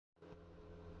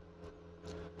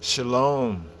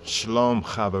Shalom, shalom,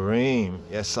 chaverim.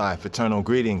 Yes, I. Fraternal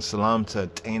greetings. Salam to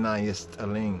Tainayis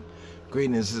Taling.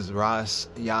 Greetings. This is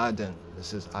Rasiadonis.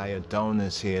 This is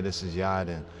Rasiadonis here. This is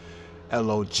Yadin.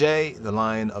 LOJ, the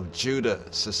Lion of Judah,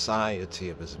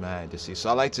 Society of His Majesty. So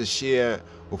I like to share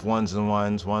with ones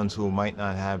who might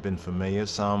not have been familiar.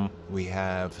 Some we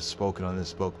have spoken on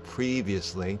this book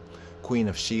previously, Queen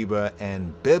of Sheba,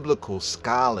 and biblical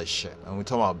scholarship. And we're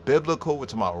talking about biblical, we're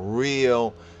talking about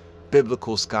real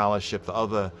biblical scholarship, the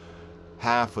other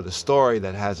half of the story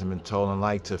that hasn't been told. And I'd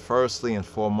like to firstly and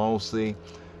foremostly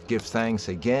give thanks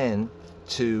again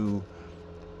to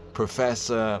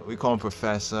Professor, we call him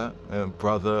Professor,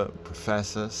 brother,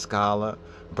 Professor, scholar,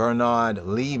 Bernard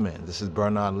Leeman. This is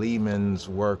Bernard Leeman's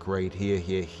work right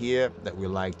here, that we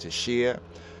like to share.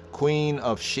 Queen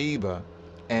of Sheba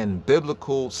and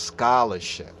biblical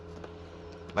scholarship.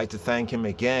 I'd like to thank him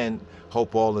again.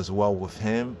 Hope all is well with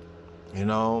him. You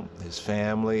know, his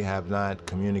family have not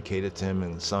communicated to him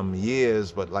in some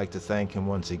years, but like to thank him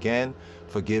once again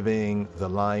for giving the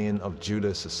Lion of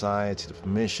Judah Society the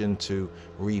permission to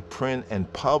reprint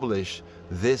and publish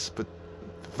this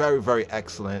very, very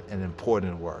excellent and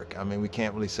important work. I mean, we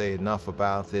can't really say enough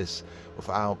about this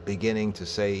without beginning to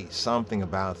say something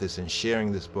about this and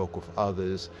sharing this book with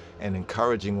others and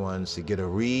encouraging ones to get a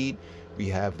read. We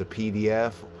have the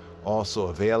PDF also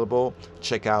available.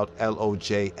 Check out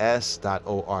lojs.org.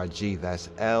 That's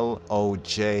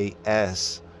lojs.org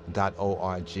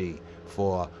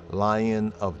for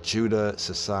Lion of Judah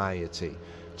Society.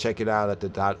 Check it out at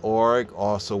the .org.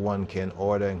 Also, one can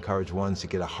encourage ones to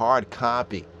get a hard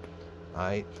copy,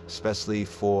 right? Especially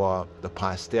for the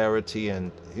posterity.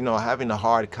 And, you know, having the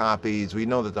hard copies, we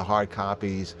know that the hard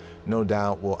copies no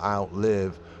doubt will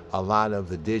outlive a lot of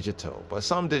the digital, but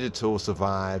some digital will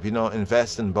survive. You know,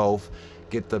 invest in both.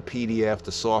 Get the PDF,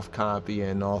 the soft copy,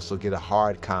 and also get a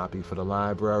hard copy for the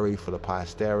library, for the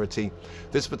posterity.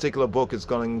 This particular book is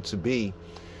going to be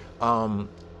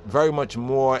very much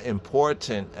more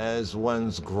important as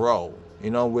ones grow.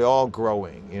 You know, we're all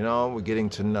growing, you know, we're getting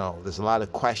to know. There's a lot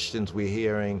of questions we're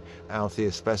hearing out there,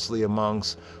 especially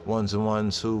amongst ones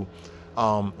who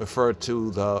refer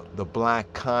to the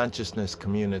black consciousness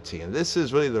community. And this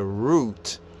is really the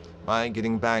root, right?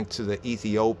 Getting back to the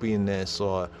Ethiopianness,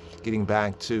 or getting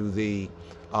back to the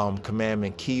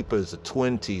commandment keepers, the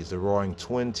 20s, the roaring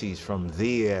 20s, from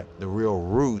there, the real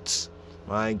roots,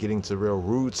 right? Getting to the real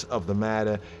roots of the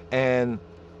matter. And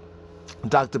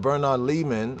Dr. Bernard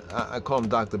Leeman, I call him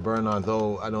Dr. Bernard,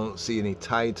 though I don't see any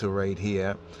title right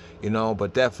here, you know,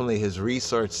 but definitely his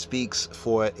research speaks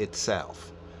for itself.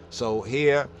 So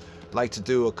here, I'd like to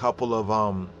do a couple of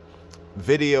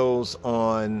videos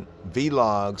on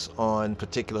vlogs on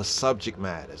particular subject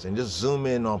matters, and just zoom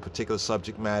in on particular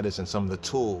subject matters and some of the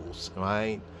tools,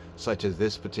 right? Such as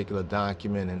this particular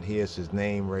document, and here's his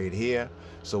name right here.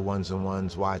 So ones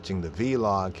watching the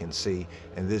vlog can see.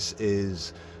 And this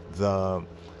is the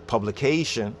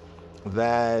publication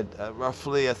that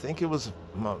roughly, I think it was,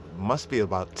 must be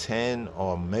about 10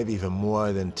 or maybe even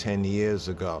more than 10 years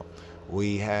ago.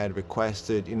 We had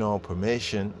requested, you know,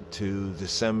 permission to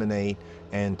disseminate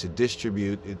and to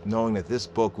distribute it, knowing that this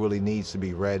book really needs to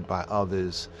be read by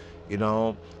others, you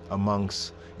know,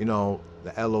 amongst, you know,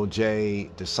 the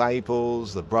LOJ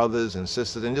disciples, the brothers and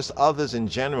sisters, and just others in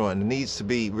general. And it needs to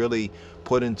be really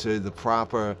put into the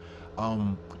proper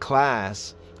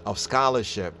class of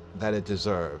scholarship that it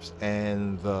deserves.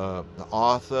 And the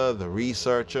author, the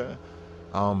researcher,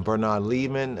 Bernard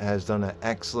Leeman, has done an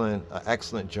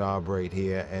excellent job right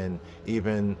here. And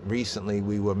even recently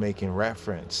we were making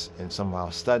reference in some of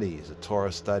our studies, the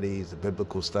Torah studies, the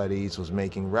biblical studies, was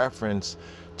making reference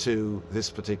to this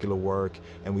particular work.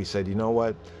 And we said, you know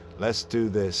what, let's do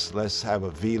this. Let's have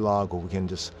a vlog where we can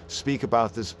just speak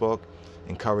about this book,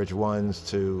 encourage ones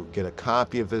to get a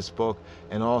copy of this book,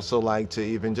 and also like to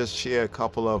even just share a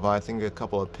couple of, I think, a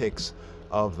couple of pics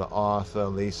of the author,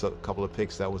 at least a couple of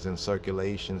pics that was in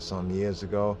circulation some years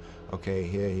ago. Okay,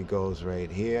 here he goes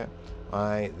right here,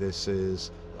 right? This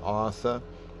is the author,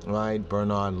 right?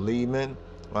 Bernard Leeman,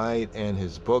 right? And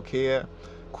his book here,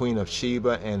 Queen of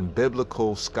Sheba and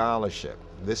Biblical Scholarship.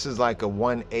 This is like a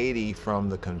 180 from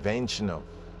the conventional.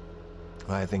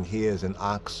 I think here is in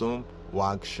Aksum,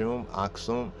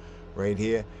 right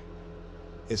here.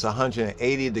 It's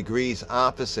 180 degrees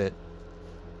opposite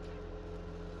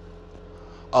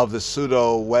of the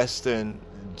pseudo-Western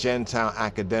Gentile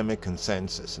academic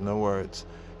consensus. In other words,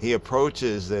 he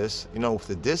approaches this, you know, with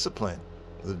the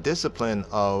discipline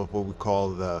of what we call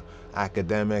the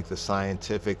academic, the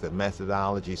scientific, the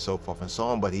methodology, so forth and so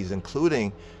on, but he's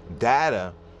including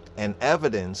data and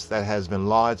evidence that has been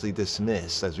largely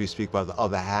dismissed as we speak about the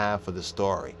other half of the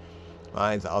story.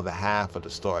 Right, the other half of the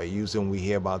story. Usually when we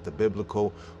hear about the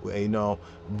biblical,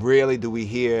 rarely do we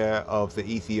hear of the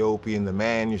Ethiopian, the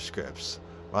manuscripts,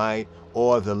 right,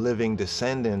 or the living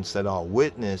descendants that are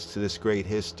witness to this great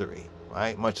history,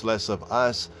 right, much less of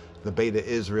us, the Beta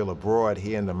Israel abroad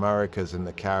here in the Americas and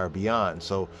the Caribbean.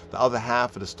 So the other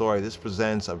half of the story, this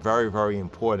presents a very, very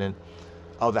important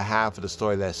other half of the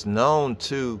story that's known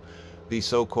to the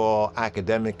so-called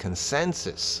academic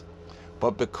consensus,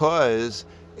 but because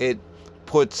it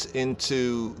puts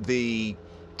into the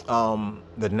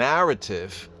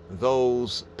narrative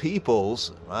those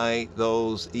peoples, right,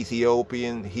 those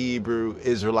Ethiopian, Hebrew,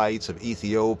 Israelites of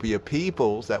Ethiopia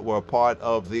peoples that were a part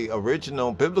of the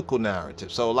original biblical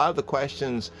narrative. So a lot of the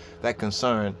questions that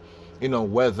concern,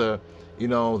 whether,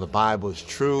 the Bible is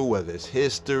true, whether it's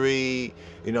history,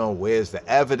 where's the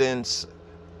evidence,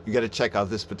 you got to check out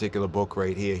this particular book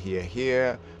right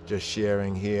here, just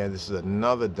sharing here. This is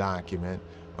another document,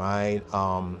 right?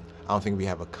 I don't think we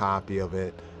have a copy of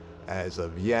it as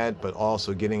of yet, but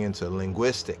also getting into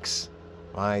linguistics,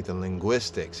 right? The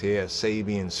linguistics here,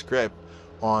 Sabian script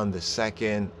on the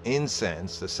second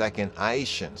incense, the second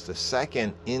Ishans, the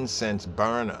second incense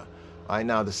burner. Right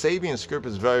now, the Sabian script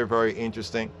is very, very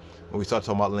interesting when we start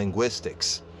talking about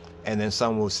linguistics. And then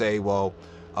some will say, well,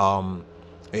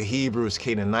 Hebrew is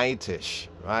Canaanitish,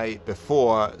 right?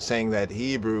 Before saying that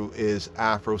Hebrew is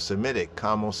Afro-Semitic,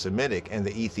 Camo-Semitic, and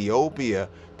the Ethiopia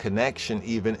connection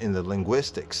even in the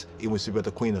linguistics. Even with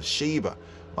the Queen of Sheba,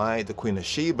 right? The Queen of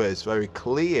Sheba is very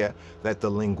clear that the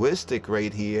linguistic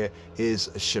right here is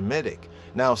Shemitic.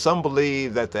 Now, some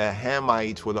believe that the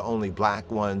Hamites were the only black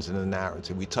ones in the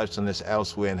narrative. We touched on this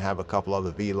elsewhere and have a couple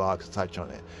other vlogs to touch on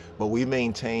it. But we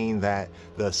maintain that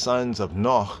the sons of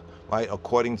Noah, right,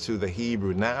 according to the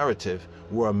Hebrew narrative,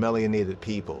 were melanated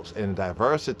peoples. And the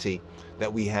diversity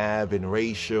that we have in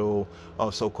racial,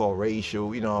 so-called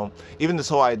racial, even this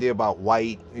whole idea about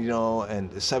white, and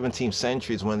the 17th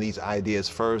century is when these ideas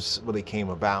first really came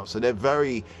about. So they're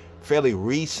fairly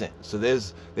recent. So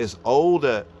there's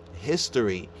older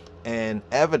history and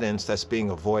evidence that's being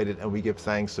avoided, and we give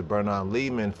thanks to Bernard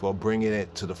Leeman for bringing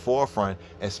it to the forefront,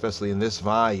 especially in this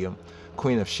volume,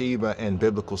 Queen of Sheba and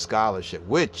Biblical Scholarship,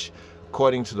 which,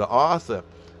 according to the author,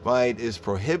 right, is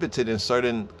prohibited in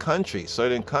certain countries.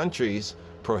 Certain countries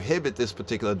prohibit this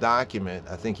particular document.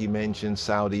 I think he mentioned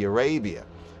Saudi Arabia,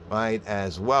 right,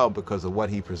 as well, because of what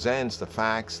he presents, the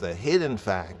facts, the hidden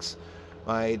facts,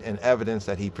 right, and evidence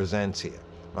that he presents here.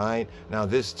 Right now,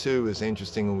 this too is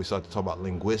interesting when we start to talk about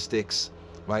linguistics,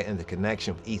 right, and the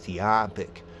connection with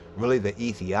Ethiopic. Really, the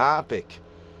Ethiopic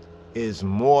is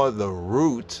more the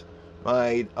root,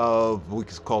 right, of, we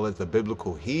could call it the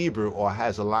biblical Hebrew, or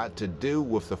has a lot to do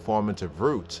with the formative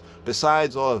roots.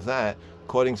 Besides all of that,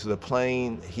 according to the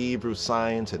plain Hebrew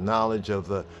science and knowledge of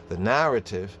the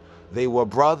narrative, they were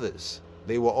brothers.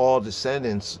 They were all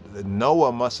descendants.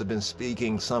 Noah must have been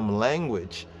speaking some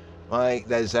language, right,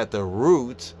 that is at the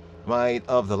root, right,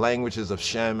 of the languages of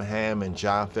Shem, Ham, and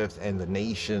Japheth, and the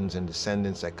nations and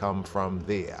descendants that come from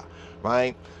there,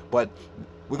 right? But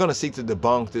we're going to seek to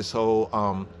debunk this whole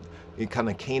kind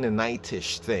of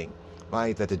Canaanitish thing,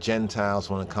 right, that the Gentiles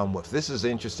want to come with. This is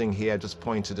interesting here. I just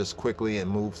point to this quickly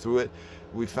and move through it.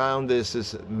 We found this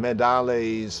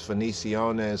medalles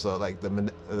Phoeniciones, or like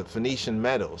the Phoenician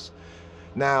medals.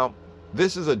 Now,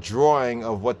 this is a drawing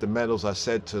of what the medals are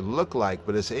said to look like,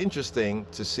 but it's interesting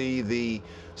to see the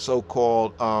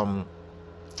so-called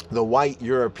the white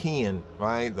European,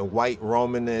 right, the white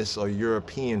Romanist or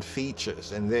European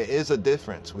features, and there is a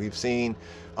difference. We've seen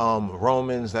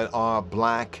Romans that are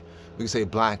black. We can say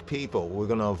black people. We're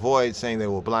going to avoid saying they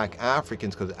were black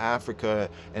Africans, because Africa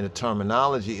and the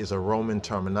terminology is a Roman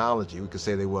terminology. We could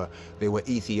say they were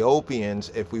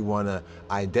Ethiopians if we want to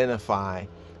identify,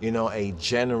 a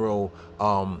general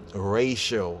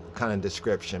racial kind of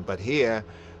description. But here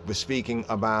we're speaking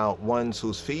about ones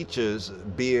whose features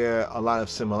bear a lot of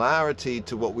similarity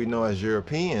to what we know as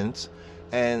Europeans,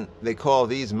 and they call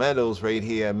these medals right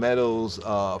here medals,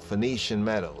 Phoenician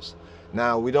medals.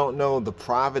 Now, we don't know the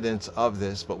provenance of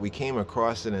this, but we came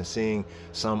across it and seeing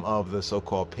some of the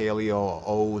so-called Paleo or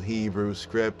Old Hebrew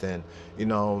script, and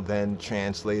then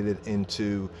translated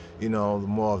into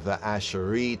more of the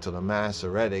Asherit or the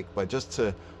Masoretic. But just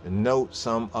to note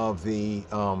some of the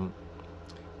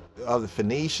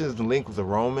Phoenicians linked with the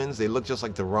Romans, they look just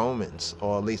like the Romans,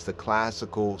 or at least the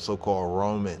classical so-called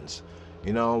Romans.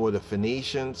 With the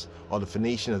Phoenicians, or the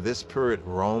Phoenician of this period,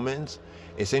 Romans.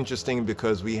 It's interesting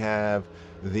because we have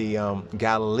the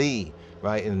Galilee,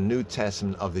 right, in the New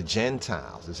Testament, of the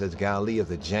Gentiles. It says Galilee of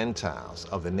the Gentiles,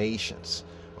 of the nations,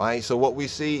 right? So what we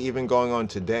see even going on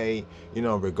today, you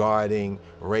know, regarding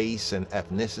race and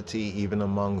ethnicity, even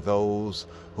among those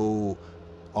who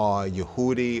are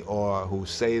Yehudi or who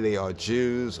say they are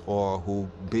Jews or who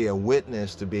bear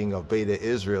witness to being of Beta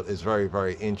Israel, is very,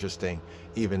 very interesting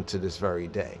even to this very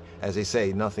day. As they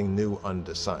say, nothing new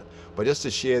under the sun. But just to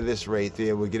share this right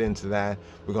there, we'll get into that.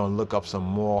 We're going to look up some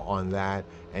more on that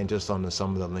and just on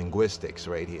some of the linguistics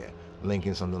right here,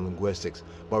 linking some of the linguistics.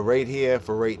 But right here,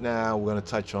 for right now, we're going to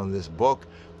touch on this book.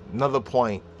 Another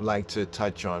point I'd like to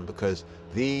touch on, because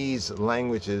these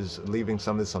languages, leaving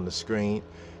some of this on the screen,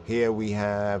 here we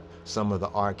have some of the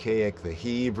archaic, the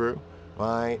Hebrew,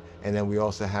 right? And then we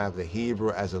also have the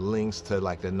Hebrew as it links to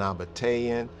like the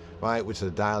Nabatean, right? Which is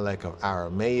a dialect of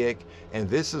Aramaic. And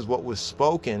this is what was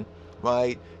spoken,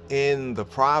 right, in the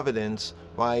province,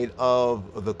 right,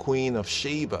 of the Queen of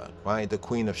Sheba, right? The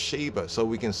Queen of Sheba. So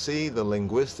we can see the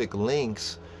linguistic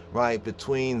links, right,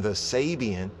 between the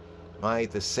Sabian, right?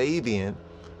 The Sabian,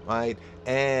 right?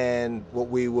 And what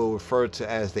we will refer to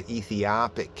as the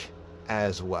Ethiopic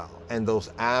as well, and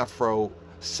those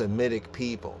Afro-Semitic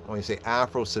people. When you say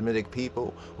Afro-Semitic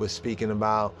people, we're speaking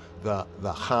about the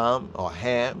Ham or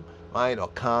Ham, right, or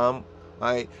Kam,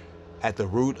 right, at the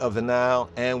root of the Nile,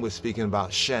 and we're speaking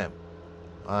about Shem.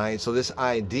 All right, so this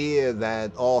idea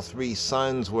that all three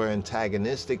sons were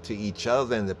antagonistic to each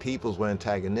other and the peoples were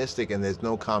antagonistic and there's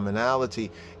no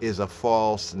commonality is a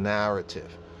false narrative.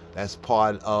 That's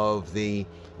part of the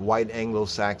white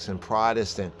Anglo-Saxon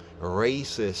Protestant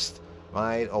racist,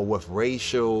 right, or with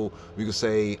racial, we could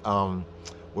say,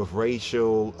 with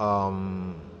racial,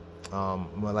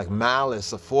 like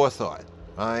malice or forethought,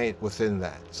 right, within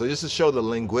that. So just to show the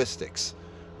linguistics,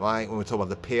 right, when we talk about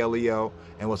the Paleo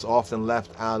and what's often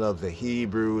left out of the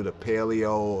Hebrew, the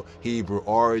Paleo Hebrew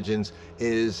origins,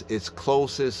 is its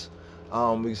closest,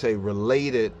 we could say,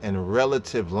 related and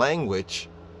relative language,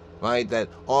 right, that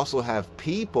also have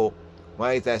people,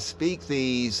 right, that speak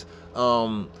these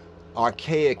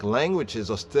archaic languages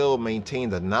or still maintain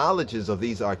the knowledges of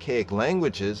these archaic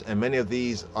languages. And many of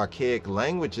these archaic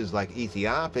languages, like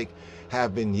Ethiopic,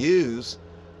 have been used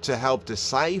to help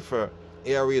decipher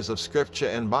areas of scripture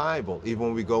and Bible. Even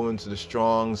when we go into the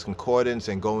Strong's Concordance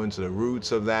and go into the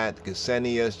roots of that,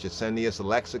 Gesenius, the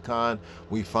lexicon,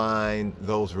 we find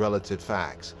those relative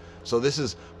facts. So this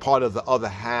is part of the other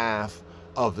half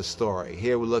of the story.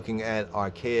 Here we're looking at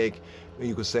archaic,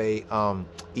 you could say,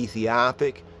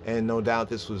 Ethiopic, and no doubt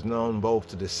this was known both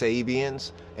to the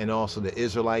Sabians and also the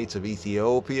Israelites of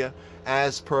Ethiopia.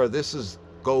 As per, this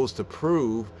goes to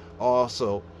prove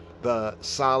also the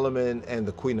Solomon and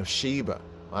the Queen of Sheba,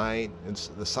 right? It's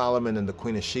the Solomon and the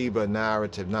Queen of Sheba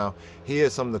narrative. Now,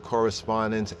 here's some of the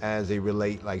correspondence as they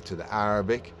relate like to the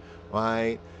Arabic,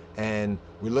 right? And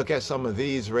we look at some of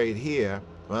these right here,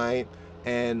 right?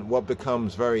 And what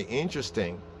becomes very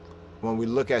interesting when we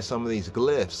look at some of these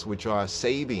glyphs, which are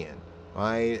Sabian,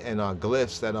 right, and are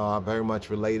glyphs that are very much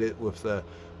related with the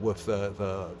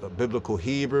biblical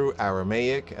Hebrew,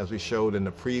 Aramaic, as we showed in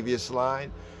the previous slide.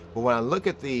 But when I look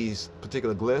at these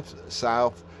particular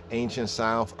glyphs, ancient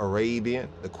South Arabian,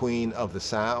 the Queen of the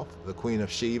South, the Queen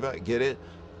of Sheba, get it?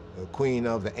 The Queen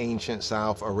of the ancient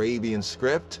South Arabian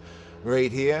script,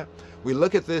 right here. We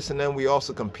look at this and then we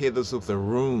also compare this with the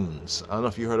runes. I don't know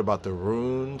if you heard about the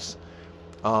runes.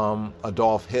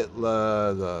 Adolf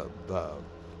Hitler,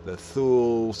 the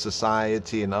Thule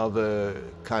Society and other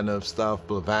kind of stuff,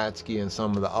 Blavatsky and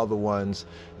some of the other ones,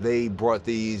 they brought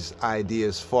these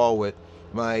ideas forward,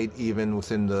 right, even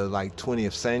within the like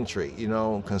 20th century, you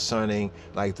know, concerning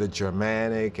like the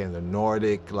Germanic and the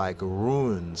Nordic like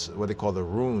runes, what they call the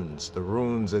runes. The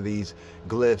runes are these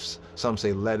glyphs, some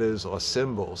say letters or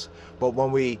symbols. But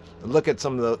when we look at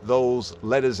some of those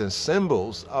letters and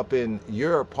symbols up in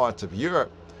Europe, parts of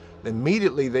Europe,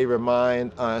 immediately they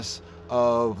remind us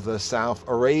of the South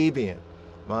Arabian,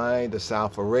 right? The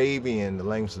South Arabian, the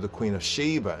language of the Queen of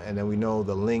Sheba, and then we know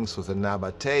the links with the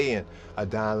Nabatean, a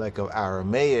dialect of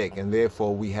Aramaic, and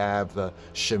therefore we have the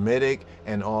Shemitic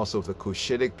and also the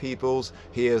Cushitic peoples.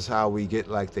 Here's how we get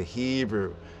like the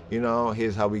Hebrew, you know,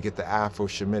 here's how we get the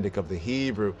Afro-Shemitic of the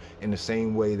Hebrew in the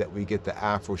same way that we get the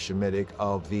Afro-Shemitic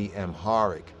of the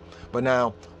Amharic. But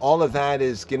now, all of that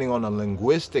is getting on a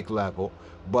linguistic level,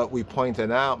 but we point that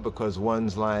out because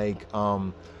ones like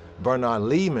Bernard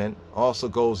Leeman also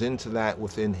goes into that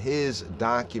within his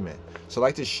document. So I'd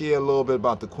like to share a little bit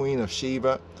about the Queen of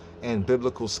Sheba and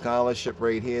biblical scholarship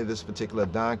right here, this particular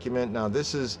document. Now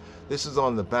this is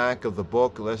on the back of the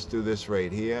book. Let's do this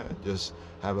right here. Just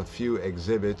have a few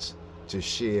exhibits to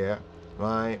share,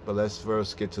 right? But let's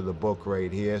first get to the book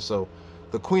right here. So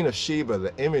the Queen of Sheba,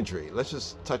 the imagery. Let's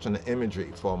just touch on the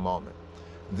imagery for a moment.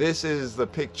 This is the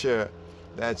picture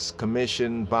that's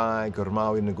commissioned by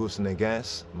Gurmawi Negus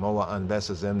Neges, Moa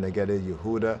Anbesazem Negede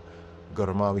Yehuda,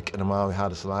 Gurmawi Kinamawi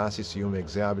Haile Selassie, Siyum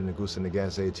Exabi Negus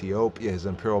Neges Ethiopia. His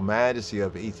Imperial Majesty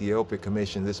of Ethiopia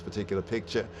commissioned this particular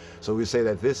picture. So we say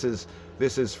that this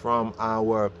is from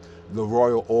the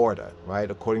royal order, right?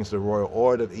 According to the royal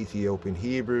order of Ethiopian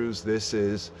Hebrews, this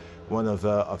is one of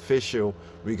the official,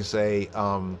 we could say,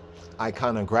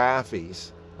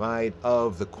 iconographies, right,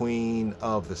 of the Queen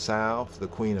of the South, the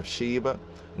Queen of Sheba,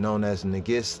 known as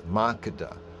Negis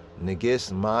Makeda.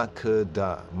 Negis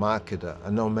Makeda, Makeda.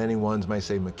 I know many ones might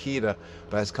say Makeda,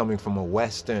 but that's coming from a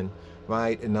Western,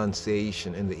 right,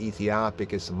 enunciation. In the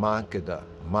Ethiopic, it's Makeda,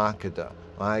 Makeda,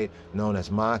 right, known as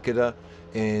Makeda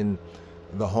in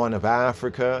the Horn of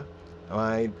Africa,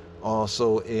 right,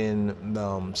 also in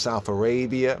South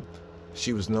Arabia.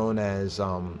 She was known as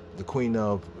the Queen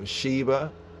of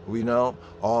Sheba, we know,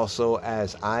 also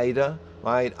as Ida,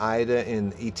 right? Ida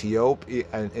in Ethiopia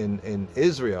and in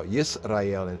Israel,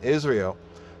 Yisrael in Israel,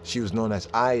 she was known as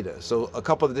Ida. So a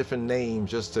couple of different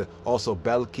names, just to also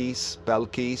Belkis,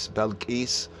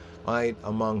 right,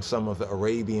 among some of the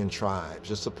Arabian tribes,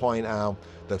 just to point out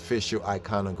the official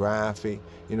iconography,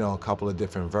 you know, a couple of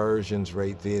different versions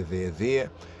right there.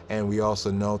 And we also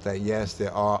note that, yes,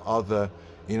 there are other,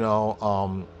 you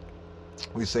know,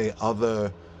 we say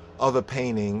other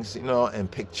paintings, you know,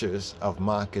 and pictures of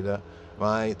Makeda,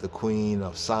 right? The Queen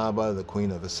of Saba, the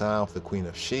Queen of the South, the Queen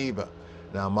of Sheba.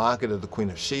 Now, Makeda, the Queen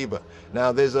of Sheba.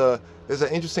 Now, there's an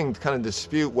interesting kind of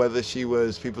dispute whether she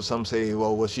was, some say,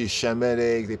 well, was she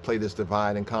Shemitic? They play this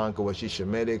divide and conquer. Was she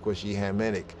Shemitic? Was she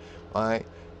Hamitic? Right?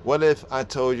 What if I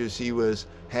told you she was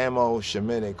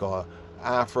Hamo-Shemitic or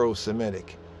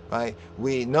Afro-Semitic? Right?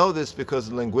 We know this because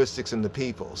of linguistics in the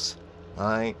peoples.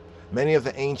 Right? Many of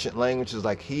the ancient languages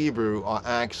like Hebrew are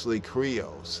actually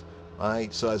creoles.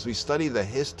 Right? So as we study the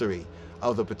history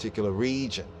of the particular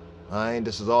region, right,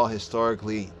 this is all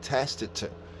historically tested to.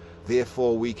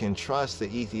 Therefore, we can trust the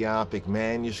Ethiopic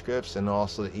manuscripts and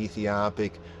also the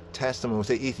Ethiopic Testament. When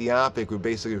we say Ethiopic, we're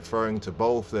basically referring to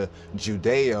both the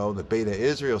Judeo, the Beta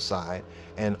Israel side,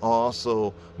 and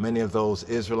also many of those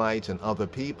Israelites and other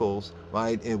peoples,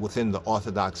 right, within the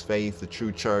Orthodox faith, the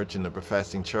true church and the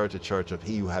professing church, the church of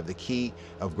He who have the key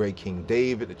of great King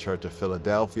David, the church of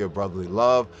Philadelphia, brotherly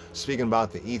love, speaking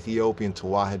about the Ethiopian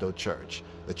Tewahedo church,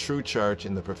 the true church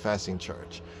and the professing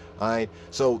church. All right,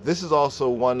 so this is also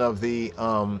one of the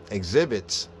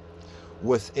exhibits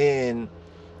within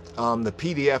the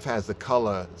PDF. Has the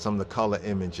color, some of the color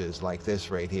images like this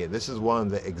right here. This is one of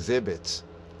the exhibits,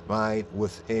 right,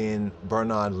 within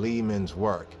Bernard Leeman's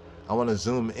work. I want to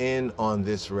zoom in on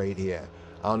this right here.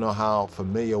 I don't know how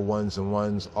familiar ones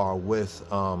are with,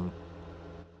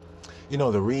 you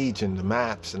know, the region, the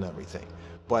maps and everything.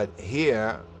 But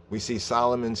here we see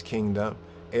Solomon's kingdom,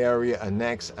 area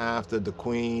annexed after the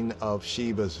Queen of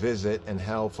Sheba's visit and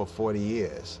held for 40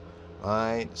 years.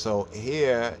 Right? So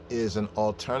here is an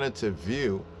alternative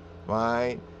view,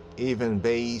 right? Even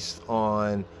based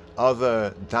on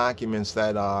other documents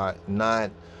that are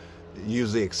not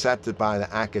usually accepted by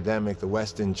the academic, the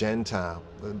Western Gentile.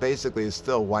 Basically, it's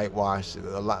still whitewashed.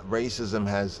 Racism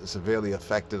has severely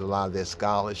affected a lot of their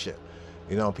scholarship.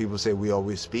 You know, people say we're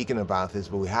always speaking about this,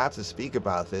 but we have to speak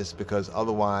about this because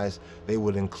otherwise they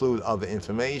would include other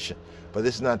information. But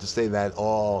this is not to say that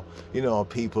all, you know,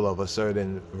 people of a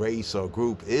certain race or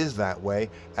group is that way.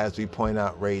 As we point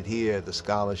out right here, the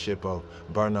scholarship of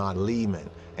Bernard Leeman,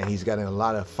 and he's getting a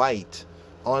lot of fight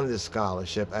on this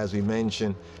scholarship. As we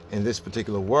mentioned in this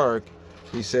particular work,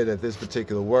 he said that this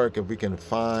particular work, if we can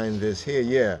find this here,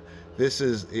 yeah, this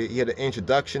is, he had an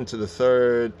introduction to the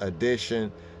 3rd edition,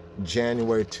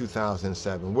 January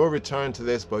 2007. We'll return to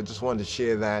this, but just wanted to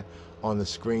share that on the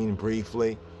screen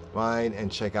briefly, right, and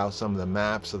check out some of the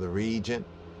maps of the region,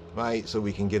 right, so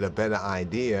we can get a better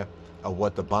idea of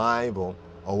what the Bible,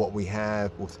 or what we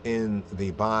have within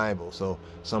the Bible. So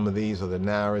some of these are the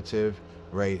narrative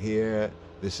right here.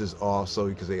 This is also,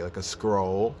 you could say, like a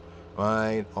scroll,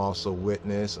 right, also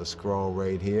witness, a scroll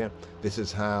right here. This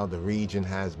is how the region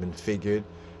has been figured.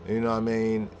 You know what I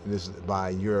mean? This is by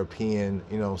European,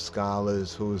 you know,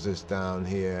 scholars. Who's this down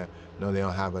here? No, they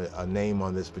don't have a name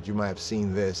on this, but you might have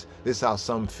seen this. This is how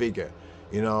some figure,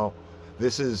 you know.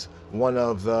 This is one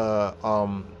of the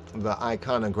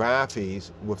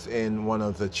iconographies within one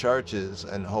of the churches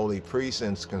and holy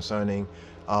precincts concerning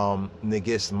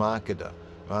Negis Makeda,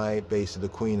 right? Based on the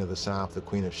Queen of the South, the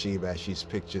Queen of Sheba, as she's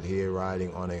pictured here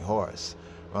riding on a horse.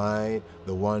 Right,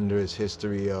 the wondrous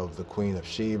history of the Queen of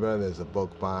Sheba. There's a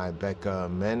book by Becca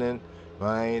Menon,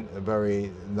 right? A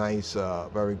very nice,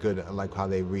 very good. I like how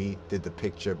they did the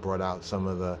picture, brought out some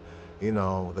of the, you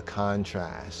know, the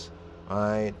contrast,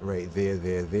 right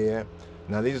there.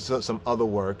 Now these are some other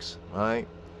works, right?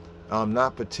 I'm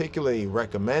not particularly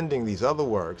recommending these other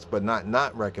works, but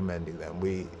not recommending them.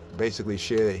 We basically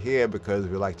share it here because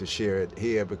we like to share it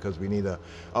here because we need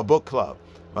a book club,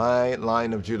 right?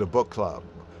 Lion of Judah book club,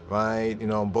 right? You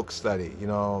know, book study, you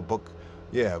know, book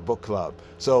club.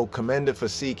 So commended for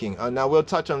seeking. Now we'll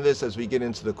touch on this as we get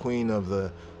into the Queen of the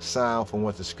South and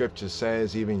what the scripture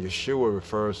says. Even Yeshua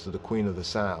refers to the Queen of the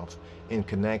South in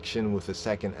connection with the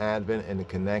second advent and in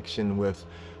connection with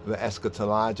the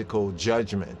eschatological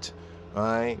judgment,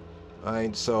 right?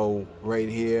 So right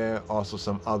here, also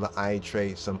some other eye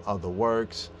traits, some other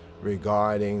works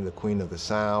regarding the Queen of the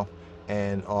South,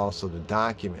 and also the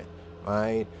document,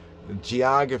 right?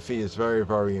 Geography is very,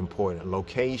 very important.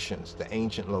 Locations, the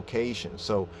ancient locations.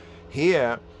 So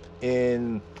here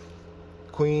in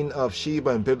Queen of Sheba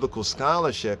and biblical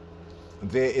scholarship,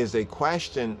 there is a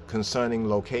question concerning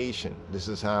location. This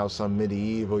is how some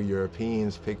medieval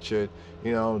Europeans pictured,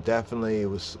 you know, definitely it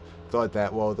was thought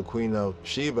that, well, the Queen of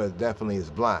Sheba definitely is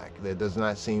black. There does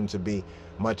not seem to be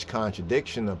much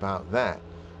contradiction about that,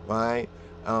 right?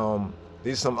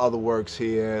 These are some other works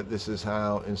here. This is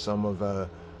how in some of the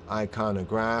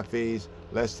iconographies.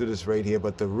 Let's do this right here.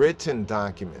 But the written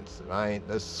documents, right?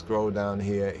 Let's scroll down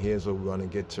here. Here's what we want to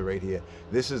get to right here.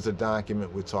 This is the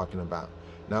document we're talking about.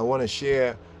 Now I want to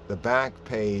share the back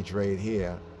page right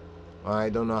here. I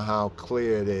don't know how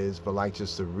clear it is, but like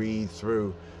just to read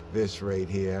through this right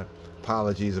here.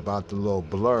 Apologies about the little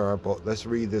blur, but let's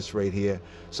read this right here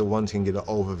so one can get an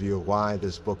overview of why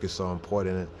this book is so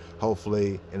important. And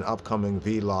hopefully in upcoming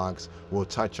vlogs, we'll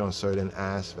touch on certain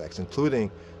aspects, including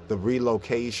the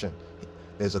relocation.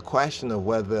 There's a question of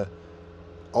whether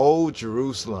Old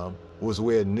Jerusalem was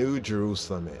where New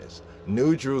Jerusalem is.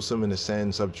 New Jerusalem in the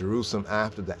sense of Jerusalem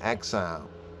after the exile,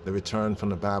 the return from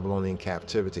the Babylonian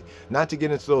captivity. Not to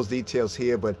get into those details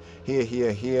here, but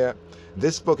here.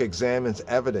 This book examines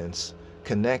evidence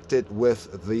connected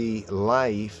with the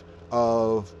life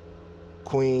of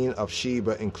Queen of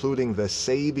Sheba, including the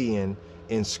Sabian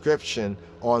inscription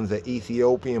on the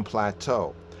Ethiopian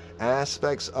plateau,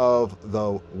 aspects of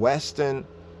the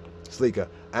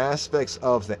aspects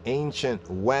of the ancient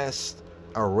West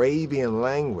Arabian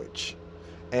language,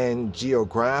 and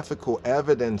geographical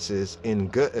evidences in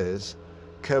Ge'ez,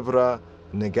 Kibra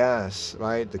Negas,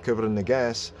 right? The Kibra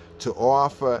Negas, to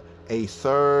offer a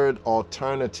third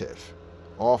alternative.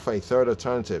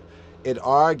 It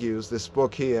argues, this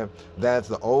book here, that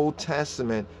the Old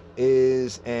Testament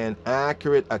is an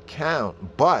accurate account,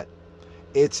 but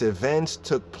its events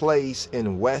took place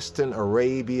in Western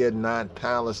Arabia, not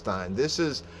Palestine. This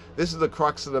is the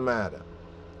crux of the matter,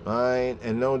 right?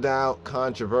 And no doubt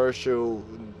controversial,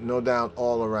 no doubt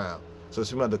all around. So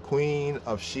it's about the Queen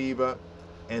of Sheba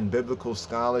and biblical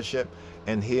scholarship.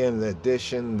 And here in the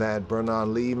edition that Bernard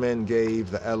Leeman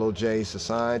gave the LOJ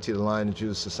Society, the Lion of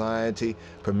Judah Society,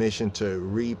 permission to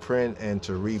reprint and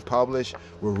to republish,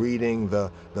 we're reading the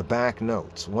back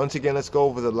notes. Once again, let's go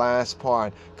over the last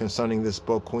part concerning this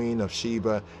book, Queen of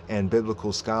Sheba and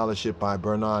Biblical Scholarship by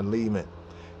Bernard Leeman.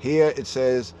 Here it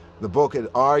says, the book, it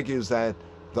argues that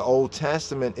the Old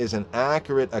Testament is an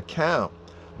accurate account,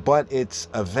 but its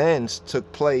events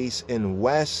took place in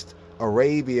West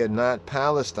Arabia, not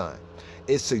Palestine.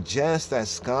 It suggests that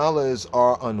scholars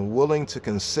are unwilling to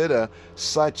consider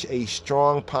such a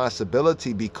strong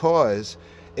possibility because,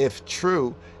 if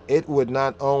true, it would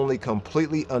not only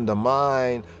completely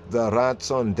undermine the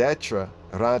raison d'etre,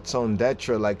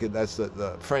 like that's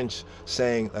the French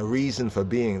saying a reason for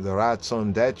being, the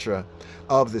raison d'etre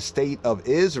of the state of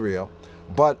Israel,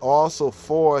 but also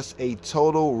force a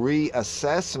total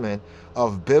reassessment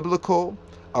of biblical,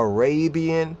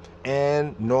 Arabian,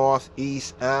 and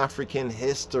Northeast African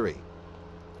history.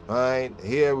 All right,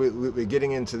 here we're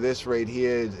getting into this right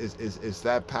here is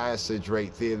that passage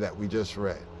right there that we just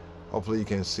read. Hopefully you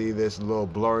can see this, a little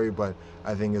blurry, but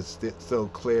I think it's still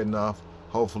clear enough,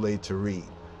 hopefully, to read.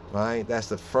 Right, that's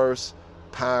the first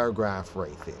paragraph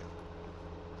right there.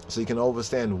 So you can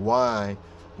understand why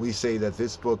we say that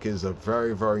this book is a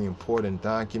very, very important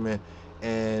document,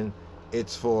 and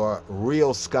it's for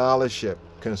real scholarship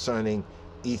concerning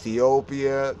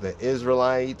Ethiopia, the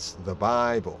Israelites, the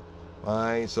Bible.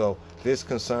 Right? So this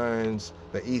concerns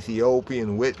the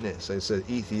Ethiopian witness. It says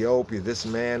Ethiopia, this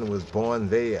man was born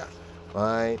there.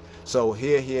 Right? So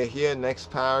here, next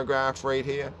paragraph right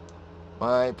here.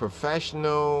 Right?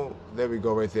 Professional, there we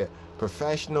go right there.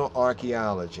 Professional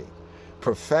archaeology.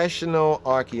 Professional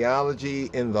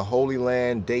archaeology in the Holy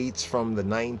Land dates from the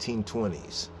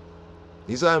 1920s.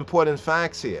 These are important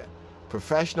facts here.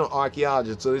 professional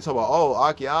archaeologists. So they talk about, oh,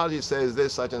 archaeology says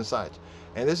this, such and such.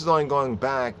 And this is only going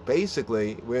back,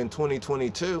 basically, we're in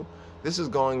 2022. This is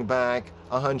going back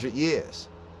 100 years.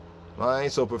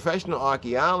 Right? So professional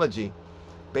archaeology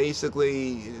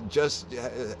basically just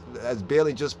has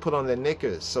barely just put on their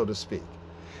knickers, so to speak,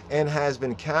 and has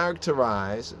been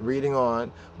characterized, reading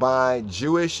on, by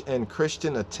Jewish and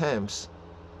Christian attempts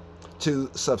to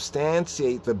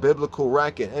substantiate the biblical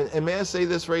record. And may I say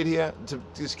this right here, to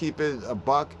just keep it a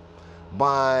buck,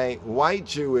 by white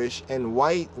Jewish and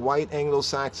white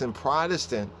Anglo-Saxon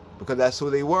Protestant, because that's who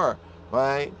they were,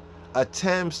 right?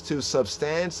 Attempts to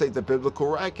substantiate the biblical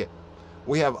record.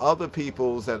 We have other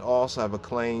peoples that also have a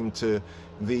claim to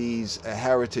these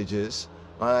heritages,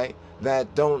 right,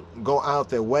 that don't go out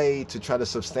their way to try to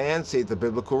substantiate the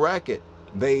biblical record.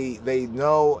 They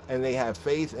know and they have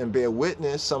faith and bear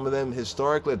witness, some of them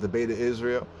historically, at the Beta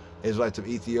Israel, Israelites of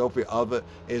Ethiopia, other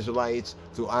Israelites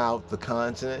throughout the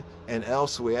continent and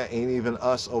elsewhere, and even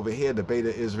us over here, the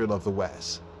Beta Israel of the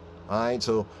West. All right,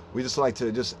 so we just like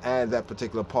to just add that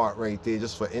particular part right there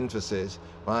just for emphasis,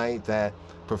 right, that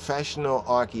professional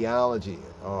archaeology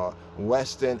or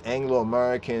Western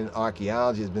Anglo-American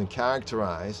archaeology has been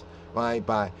characterized, right,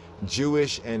 by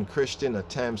Jewish and Christian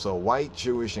attempts, or white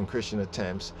Jewish and Christian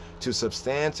attempts, to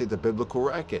substantiate the biblical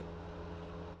record.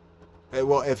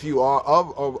 Well, if you are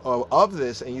of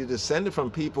this and you descended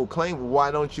from people claim, why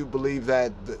don't you believe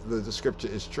that the scripture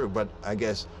is true? But I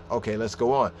guess, okay, let's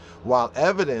go on. While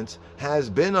evidence has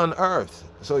been unearthed,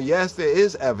 so yes, there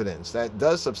is evidence that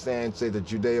does substantiate the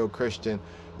Judeo-Christian,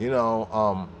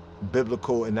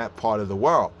 biblical in that part of the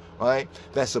world, right?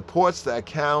 That supports the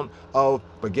account of,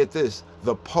 but get this,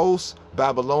 the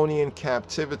post-Babylonian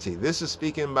captivity. This is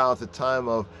speaking about the time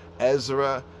of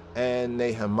Ezra and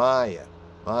Nehemiah.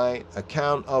 Right,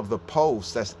 account of the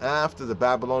post, that's after the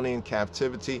Babylonian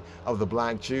captivity of the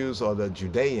black Jews, or the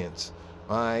Judeans,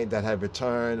 right, that had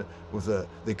returned with the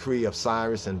decree of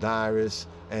Cyrus and Darius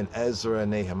and Ezra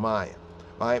and Nehemiah.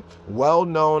 Right,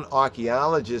 well-known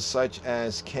archaeologists such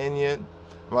as Kenyon,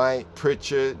 right,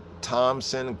 Pritchard,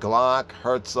 Thompson, Glock,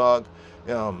 Herzog,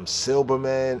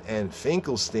 Silberman, and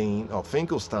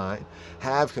Finkelstein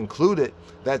have concluded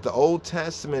that the Old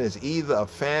Testament is either a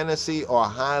fantasy or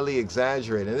highly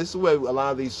exaggerated. And this is where a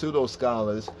lot of these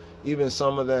pseudo-scholars, even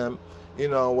some of them,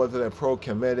 whether they're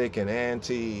pro-Kemetic and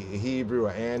anti-Hebrew or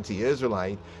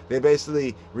anti-Israelite, they're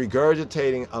basically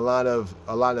regurgitating a lot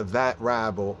of that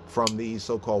rabble from these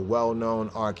so-called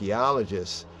well-known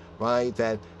archaeologists, right,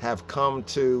 that have come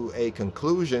to a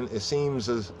conclusion. It seems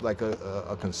as like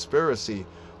a conspiracy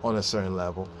on a certain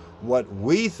level. What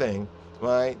we think,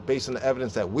 right, based on the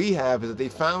evidence that we have, is that they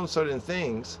found certain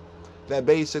things that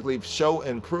basically show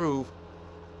and prove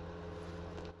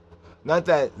not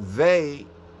that they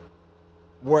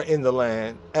were in the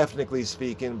land, ethnically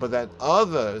speaking, but that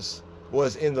others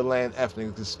was in the land,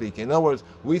 ethnically speaking. In other words,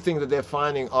 we think that they're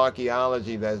finding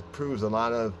archaeology that proves a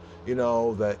lot of,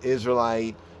 the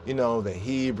Israelite, the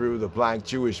Hebrew, the black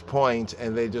Jewish point,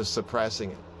 and they're just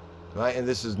suppressing it, right? And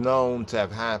this is known to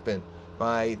have happened,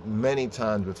 right, many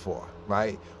times before,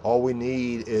 right? All we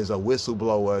need is a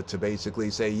whistleblower to basically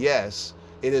say, yes,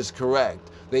 it is correct.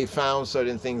 They found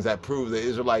certain things that prove the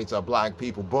Israelites are black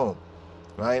people, boom,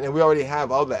 right? And we already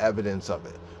have other evidence of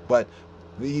it. But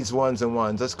these ones,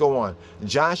 let's go on.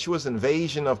 Joshua's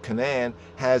invasion of Canaan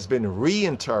has been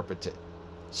reinterpreted.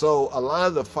 So a lot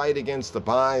of the fight against the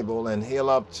Bible, and hail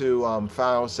up to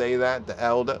Pharaoh Say That, the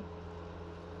elder.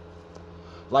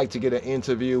 Like to get an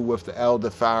interview with the elder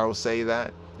Pharaoh Say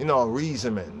That. A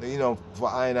reasonment, for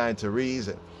I to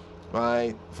reason,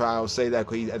 right? Pharaoh Say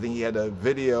That, I think he had a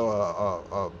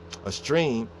video, a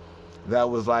stream that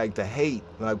was like the hate,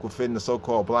 like within the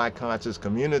so-called black conscious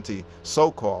community,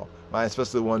 so-called, right?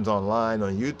 Especially the ones online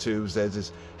on YouTube, there's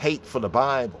this hate for the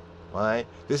Bible. Right?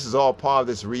 This is all part of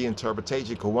this reinterpretation,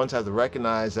 because one has to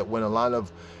recognize that when a lot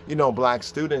of, black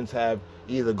students have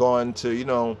either gone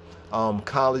to,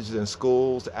 colleges and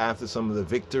schools after some of the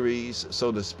victories,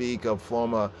 so to speak, of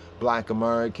former black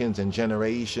Americans and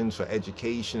generations for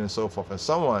education and so forth and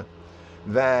so on,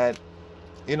 that,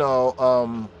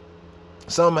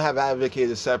 some have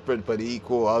advocated separate but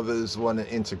equal, others want an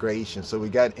integration. So we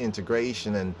got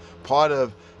integration, and part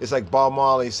of, it's like Bob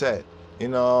Marley said,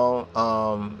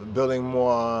 building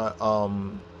more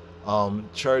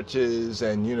churches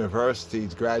and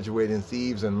universities, graduating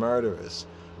thieves and murderers.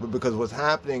 But because what's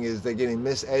happening is they're getting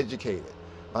miseducated.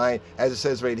 Right? As it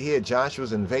says right here,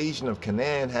 Joshua's invasion of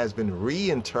Canaan has been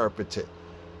reinterpreted,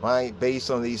 right,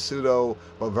 based on these pseudo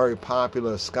but very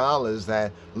popular scholars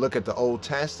that look at the Old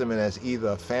Testament as either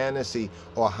a fantasy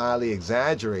or highly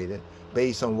exaggerated,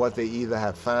 based on what they either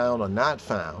have found or not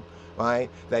found. right,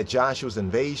 that Joshua's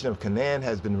invasion of Canaan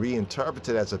has been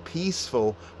reinterpreted as a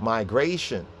peaceful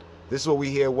migration. This is what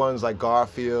we hear ones like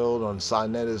Garfield on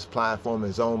Sarnetta's platform,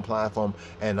 his own platform,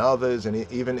 and others,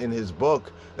 and even in his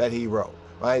book that he wrote,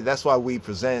 right? That's why we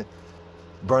present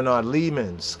Bernard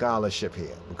Leeman's scholarship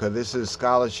here, because this is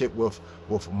scholarship with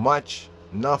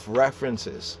enough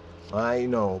references, right? You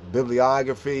know,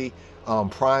 bibliography,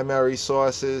 primary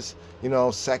sources, you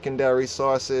know, secondary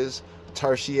sources,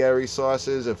 tertiary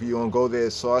sources, if you want to go there,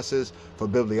 sources for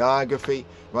bibliography,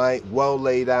 right? Well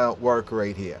laid out work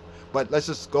right here. But let's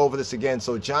just go over this again.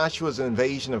 So Joshua's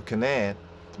invasion of Canaan,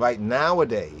 right,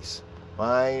 nowadays,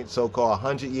 right, so-called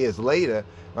 100 years later,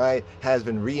 right, has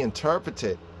been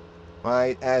reinterpreted,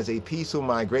 right, as a peaceful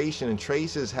migration, and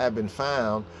traces have been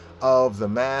found of the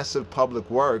massive public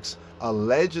works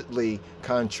allegedly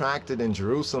contracted in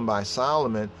Jerusalem by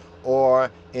Solomon,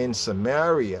 or in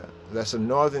Samaria, that's the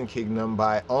northern kingdom,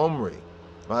 by Omri,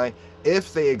 right?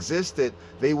 If they existed,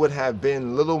 they would have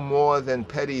been little more than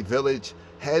petty village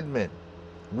headmen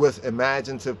with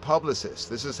imaginative publicists.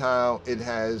 This is how it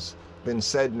has been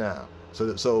said now.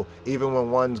 So even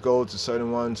when ones go to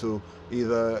certain ones who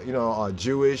either, you know, are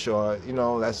Jewish, or, you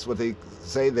know, that's what they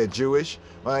say, they're Jewish,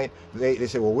 right? They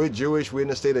say, well, we're Jewish, we're in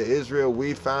the state of Israel,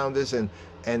 we found this, and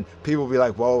people be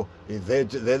like, well, they're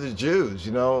the Jews,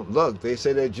 you know, look, they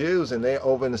say they're Jews and they're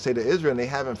over in the state of Israel and they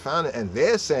haven't found it, and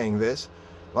they're saying this,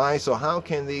 right? So how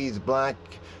can these black,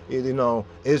 you know,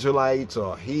 Israelites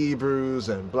or Hebrews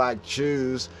and black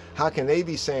Jews, how can they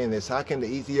be saying this? How can the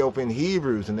Ethiopian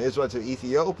Hebrews and the Israelites of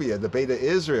Ethiopia, the Beta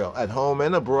Israel, at home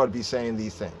and abroad, be saying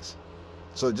these things?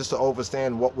 So just to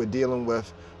understand what we're dealing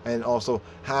with, and also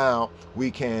how we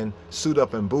can suit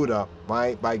up and boot up,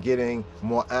 right, by getting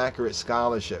more accurate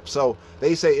scholarship. So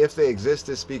they say if they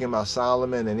existed, speaking about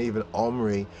Solomon and even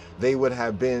Omri, they would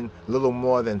have been little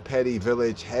more than petty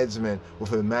village headsmen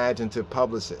with imaginative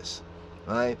publicists,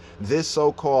 right? This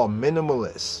so-called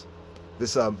minimalist,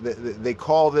 this they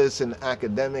call this in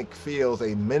academic fields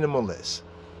a minimalist,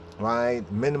 right?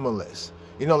 Minimalist.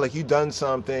 You know, like you done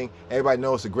something, everybody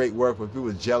knows it's a great work, but people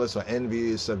are jealous or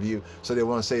envious of you, so they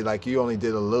want to say like you only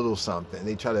did a little something.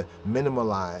 They try to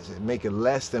minimalize it, make it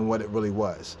less than what it really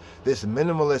was. This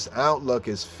minimalist outlook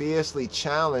is fiercely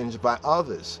challenged by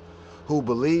others who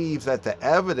believe that the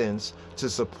evidence to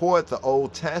support the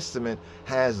Old Testament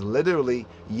has literally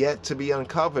yet to be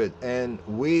uncovered, and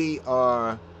we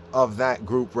are of that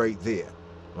group right there,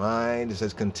 right? It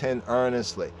says contend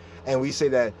earnestly, and we say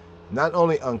that not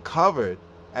only uncovered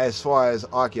as far as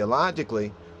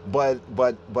archaeologically, but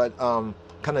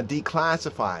kind of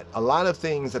declassified. A lot of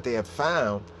things that they have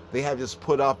found, they have just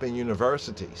put up in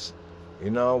universities. You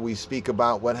know, we speak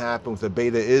about what happened with the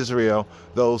Beta Israel,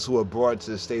 those who were brought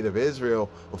to the state of Israel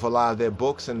with a lot of their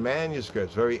books and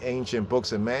manuscripts, very ancient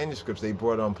books and manuscripts they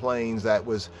brought on planes that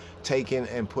was taken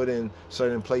and put in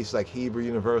certain places like Hebrew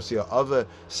University or other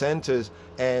centers,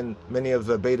 and many of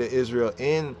the Beta Israel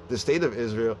in the state of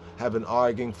Israel have been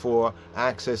arguing for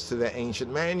access to their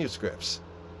ancient manuscripts,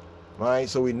 right?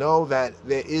 So we know that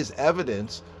there is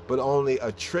evidence, but only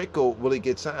a trickle really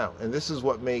gets out, and this is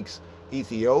what makes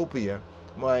Ethiopia,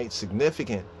 right,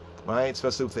 significant, right,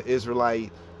 especially with the Israelite,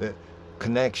 the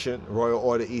connection, Royal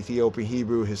Order Ethiopian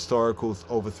Hebrew historical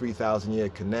over 3,000 year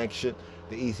connection,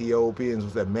 the Ethiopians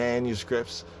with their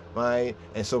manuscripts, right,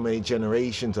 and so many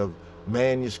generations of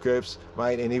manuscripts,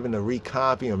 right, and even the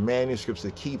recopying of manuscripts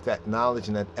to keep that knowledge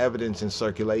and that evidence in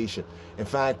circulation. In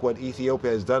fact, what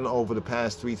Ethiopia has done over the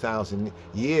past 3,000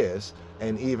 years,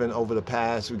 and even over the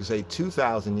past, we could say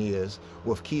 2,000 years,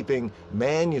 with keeping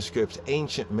manuscripts,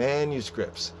 ancient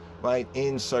manuscripts, right,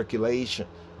 in circulation,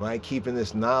 right, keeping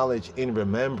this knowledge in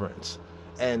remembrance,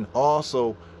 and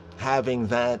also having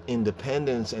that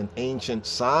independence and ancient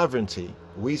sovereignty,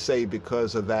 we say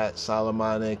because of that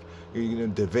Solomonic,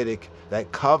 Davidic,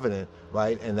 that covenant,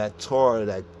 right, and that Torah,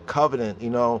 that covenant,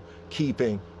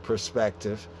 keeping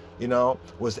perspective,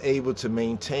 was able to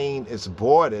maintain its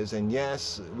borders. And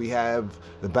yes, we have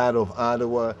the Battle of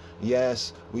Ottawa.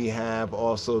 Yes, we have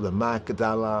also the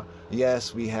Magdala.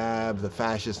 Yes, we have the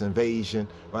fascist invasion,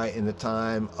 right, in the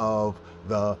time of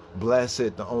the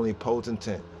blessed, the only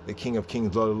potentate, the King of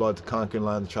Kings, Lord of Lords, the conquering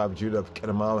Lion of the tribe of Judah, of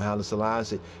Kedemah, Haile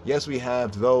Selassie. Yes, we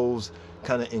have those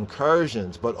kind of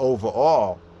incursions, but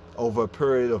overall, over a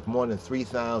period of more than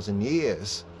 3,000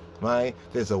 years, right,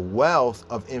 there's a wealth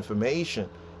of information.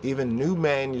 Even new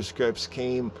manuscripts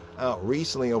came out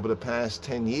recently over the past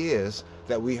 10 years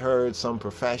that we heard some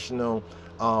professional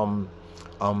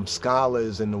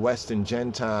scholars in the Western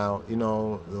Gentile,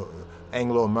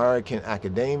 Anglo-American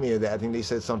academia, that I think they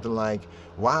said something like,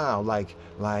 wow, like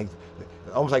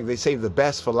almost like they saved the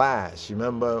best for last. You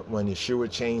remember when Yeshua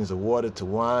changed the water to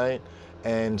wine,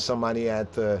 and somebody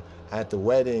at the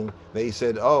wedding, they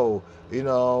said, oh,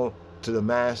 to the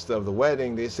master of the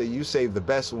wedding, they said, you saved the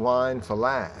best wine for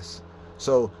last.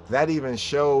 So that even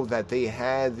showed that they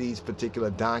had these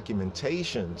particular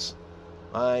documentations,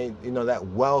 right? That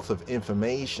wealth of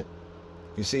information.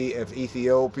 You see, if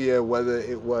Ethiopia, whether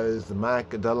it was the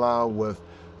Magdala with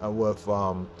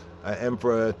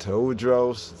Emperor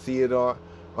Tewodros Theodore,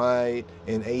 right,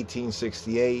 in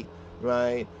 1868,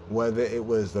 right, whether it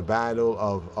was the Battle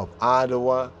of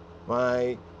Ottawa,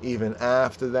 right, even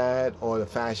after that, or the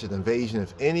fascist invasion,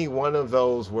 if any one of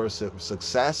those were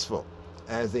successful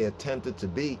as they attempted to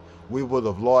be, we would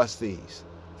have lost these.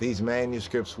 These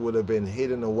manuscripts would have been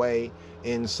hidden away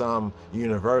in some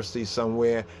university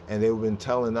somewhere, and they would have been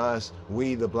telling us,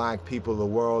 we the black people of the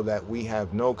world, that we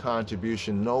have no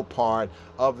contribution, no part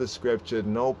of the scripture,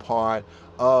 no part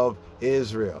of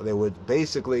Israel. They would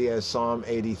basically, as Psalm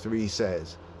 83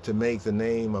 says, to make the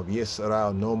name of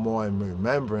Yisrael no more in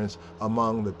remembrance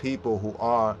among the people who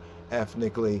are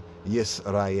ethnically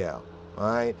Yisrael.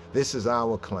 Right? This is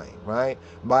our claim, right?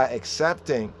 By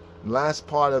accepting, last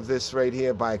part of this right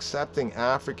here, by accepting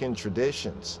African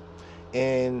traditions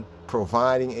in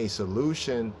providing a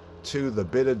solution to the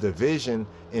bitter division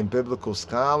in biblical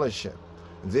scholarship,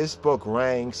 this book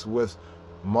ranks with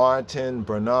Martin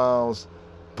Bernal's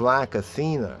Black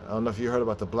Athena. I don't know if you heard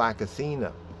about the Black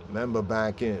Athena. Remember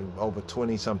back in over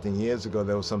 20-something years ago,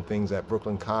 there were some things at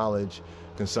Brooklyn College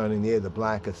concerning the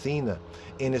Black Athena,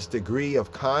 in its degree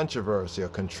of controversy or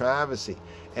controversy,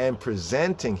 and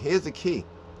presenting, here's the key,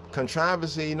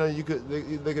 controversy,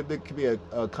 there could be a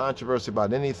controversy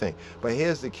about anything, but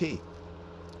here's the key,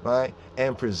 right?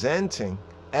 And presenting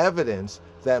evidence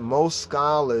that most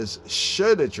scholars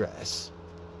should address.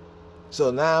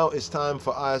 So now it's time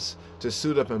for us to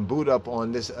suit up and boot up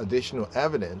on this additional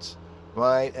evidence,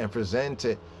 right, and present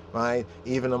it, right,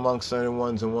 even amongst certain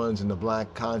ones in the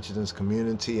black consciousness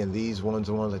community, and these ones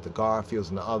like the Garfields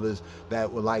and the others that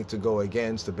would like to go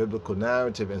against the biblical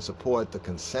narrative and support the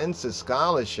consensus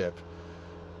scholarship,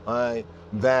 right,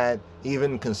 that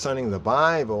even concerning the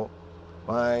Bible,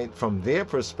 right, from their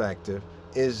perspective,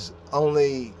 is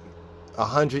only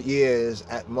 100 years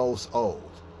at most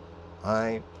old,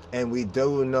 right? And we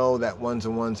do know that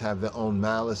ones have their own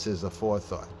malices of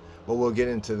forethought, but we'll get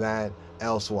into that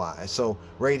elsewise. So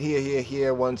right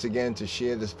here, once again, to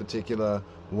share this particular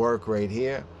work right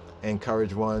here,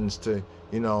 encourage ones to,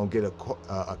 get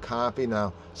a copy.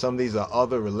 Now, some of these are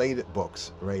other related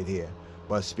books right here,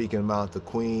 but speaking about the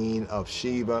Queen of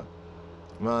Sheba,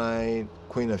 right?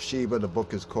 Queen of Sheba, the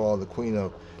book is called The Queen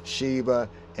of Sheba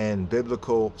and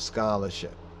Biblical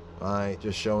Scholarship, right?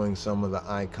 Just showing some of the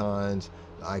icons,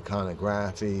 the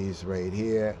iconographies right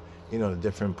here, the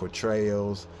different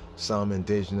portrayals, some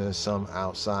indigenous, some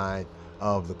outside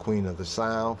of the Queen of the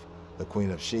South, the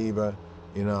Queen of Sheba,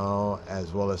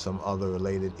 as well as some other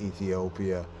related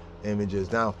Ethiopia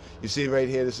images. Now, you see right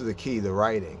here, this is the key, the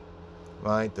writing,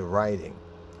 right? The writing,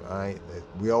 right?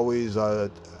 We always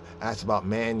ask about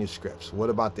manuscripts. What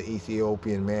about the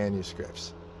Ethiopian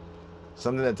manuscripts?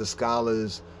 Something that the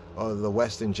scholars, or the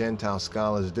Western Gentile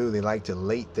scholars do, they like to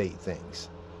late date things.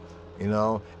 In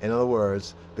other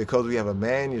words, because we have a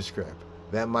manuscript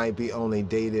that might be only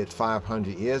dated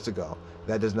 500 years ago,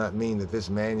 that does not mean that this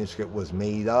manuscript was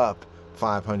made up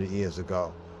 500 years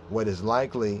ago. What is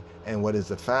likely and what is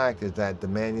the fact is that the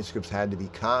manuscripts had to be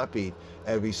copied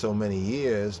every so many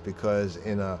years, because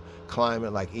in a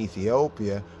climate like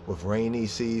Ethiopia with rainy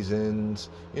seasons,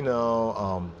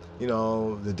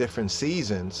 the different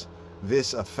seasons,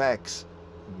 this affects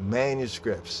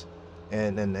manuscripts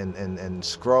and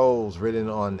scrolls written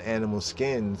on animal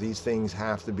skins. These things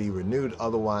have to be renewed,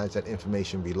 otherwise that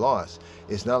information be lost.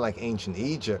 It's not like ancient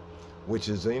Egypt, which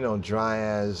is dry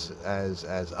as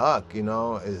Uck,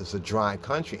 it's a dry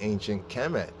country, ancient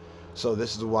Kemet. So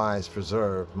this is why it's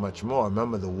preserved much more.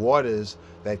 Remember, the waters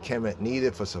that Kemet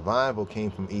needed for survival came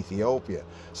from Ethiopia.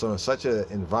 So in such an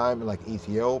environment like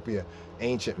Ethiopia,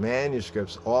 ancient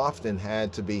manuscripts often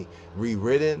had to be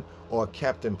rewritten or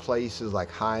kept in places like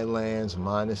highlands,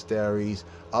 monasteries,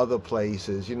 other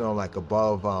places, like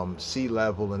above sea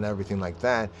level and everything like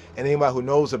that. And anybody who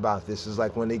knows about this is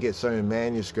like when they get certain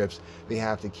manuscripts, they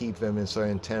have to keep them in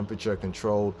certain temperature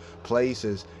controlled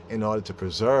places in order to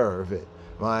preserve it,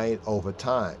 right, over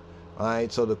time. All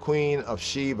right, so the Queen of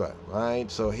Sheba, right?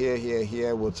 So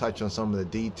here, we'll touch on some of the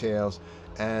details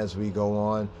as we go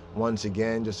on. Once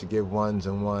again, just to give ones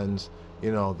and ones,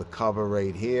 the cover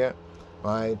right here,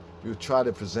 right? You try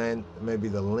to present maybe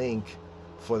the link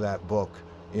for that book,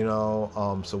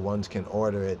 so ones can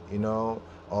order it,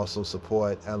 also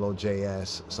support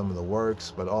LOJS, some of the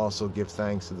works, but also give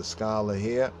thanks to the scholar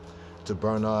here, to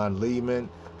Bernard Leeman,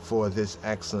 for this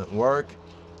excellent work.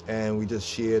 And we just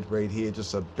shared right here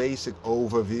just a basic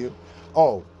overview.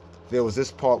 Oh, there was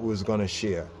this part we was going to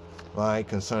share, right,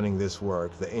 concerning this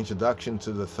work, the introduction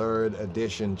to the third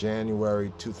edition,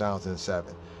 January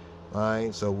 2007,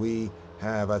 right? So we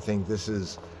have, I think this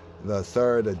is the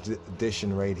third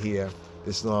edition right here.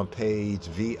 This is on page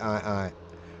VII,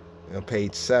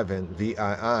 page 7, VII.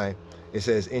 It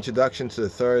says introduction to the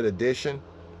third edition,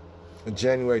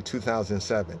 January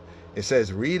 2007. It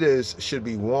says readers should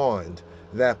be warned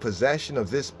that possession of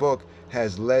this book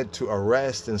has led to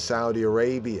arrest in Saudi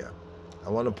Arabia. I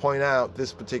want to point out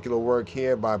this particular work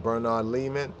here by Bernard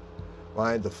Leeman,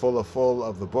 right? The full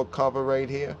of the book cover right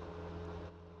here.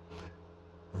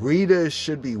 Readers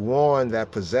should be warned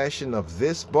that possession of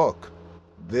this book,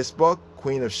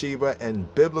 Queen of Sheba,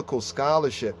 and biblical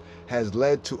scholarship has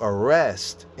led to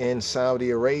arrest in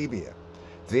Saudi Arabia.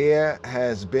 There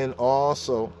has been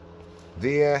also,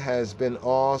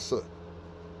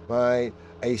 right,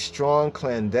 a strong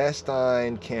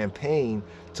clandestine campaign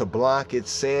to block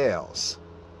its sales,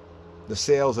 the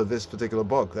sales of this particular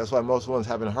book. That's why most ones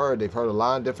haven't heard. They've heard a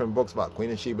lot of different books about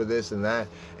Queen of Sheba, this and that,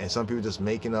 and some people just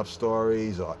making up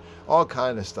stories or all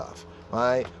kind of stuff,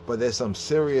 right? But there's some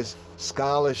serious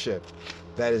scholarship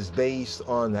that is based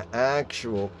on the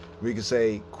actual, we could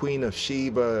say, Queen of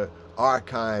Sheba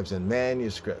archives and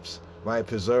manuscripts, right,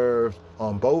 preserved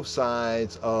on both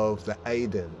sides of the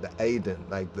Aden,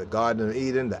 like the Garden of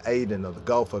Eden, the Aden, or the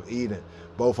Gulf of Eden,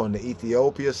 both on the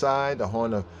Ethiopia side, the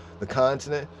Horn of the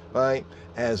continent, right,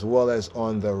 as well as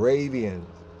on the Arabian,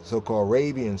 so-called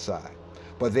Arabian side.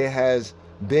 But there has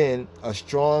been a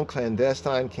strong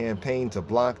clandestine campaign to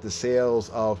block the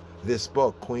sales of this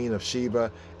book, Queen of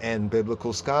Sheba, and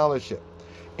biblical scholarship.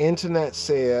 Internet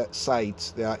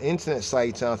sites, there are internet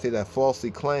sites out there that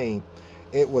falsely claim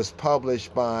it was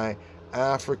published by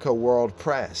Africa World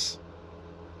Press.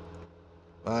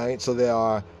 Right, so there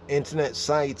are internet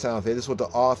sites out there. This is what the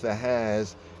author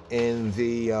has in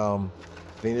the I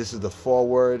think this is the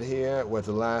foreword here, with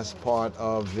the last part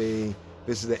of this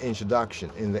is the introduction.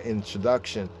 In the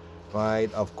introduction,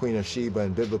 right, of Queen of Sheba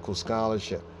and biblical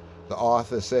scholarship, the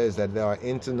author says that there are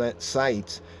internet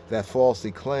sites that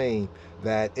falsely claim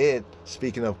that it,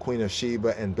 speaking of Queen of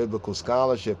Sheba and biblical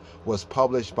scholarship, was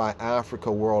published by Africa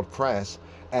World Press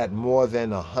at more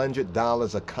than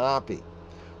 $100 a copy,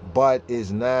 but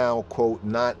is now, quote,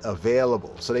 not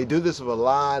available. So they do this with a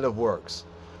lot of works.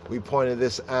 We pointed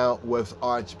this out with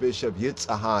Archbishop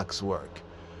Yitzhak's work.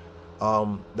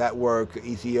 That work,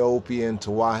 Ethiopian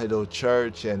Tewahedo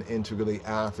Church and Integrally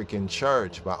African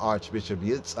Church by Archbishop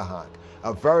Yitzhak,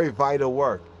 a very vital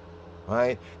work,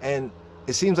 right? And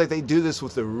it seems like they do this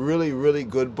with the really, really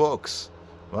good books,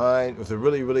 right? With the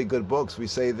really, really good books. We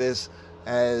say this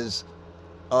as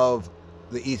of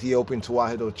the Ethiopian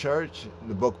Tewahedo Church,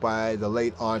 the book by the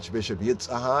late Archbishop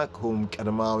Yitzhak, whom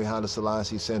Kedamawi Haile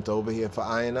Selassie sent over here for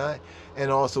I,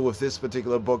 and also with this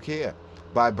particular book here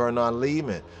by Bernard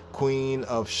Leeman, Queen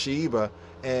of Sheba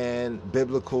and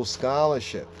biblical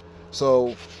scholarship.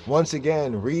 So once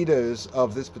again, readers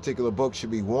of this particular book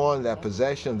should be warned that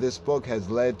possession of this book has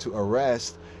led to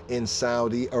arrest in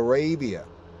Saudi Arabia.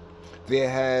 There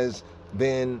has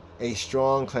been a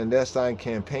strong clandestine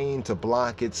campaign to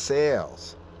block its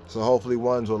sales. So hopefully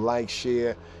ones will like,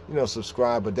 share,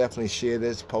 subscribe, but definitely share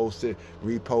this, post it,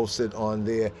 repost it on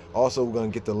there. Also, we're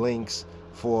going to get the links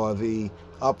for the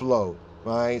upload,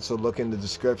 right? So look in the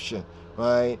description,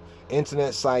 right?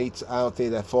 Internet sites out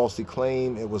there that falsely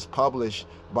claim it was published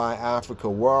by Africa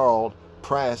World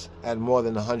Press at more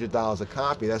than $100 a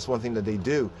copy. That's one thing that they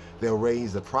do. They'll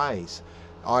raise the price.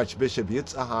 Archbishop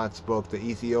Yitzhak's book, the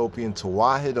Ethiopian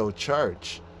Tewahedo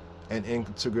Church and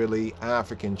Integrally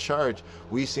African Church,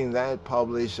 we've seen that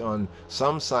published on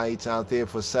some sites out there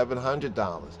for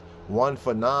 $700, one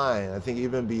for $9, I think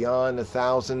even beyond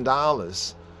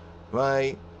 $1,000,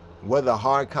 right? Whether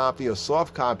hard copy or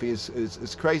soft copy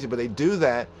is crazy, but they do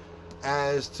that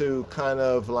as to kind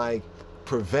of like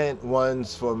prevent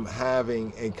ones from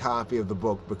having a copy of the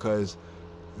book, because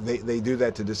they do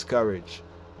that to discourage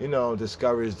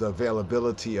the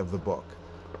availability of the book,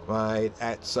 right,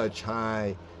 at such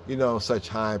high, such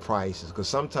high prices. Because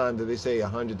sometimes if they say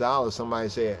 $100, somebody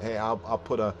say, hey, I'll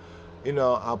put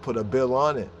a bill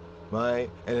on it, right,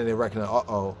 and then they reckon,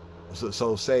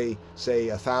 So say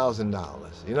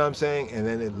 $1,000. You know what I'm saying? And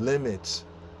then it limits,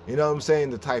 you know what I'm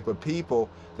saying, the type of people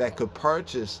that could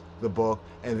purchase the book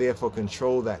and therefore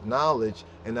control that knowledge.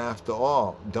 And after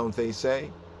all, don't they say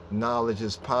knowledge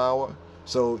is power?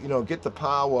 So, you know, get the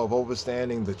power of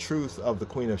understanding the truth of the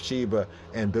Queen of Sheba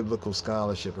and biblical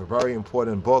scholarship. A very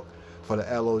important book for the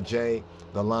LOJ,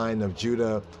 the Lion of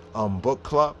Judah book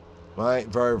club, right?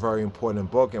 Very, very important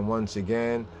book. And once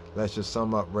again, let's just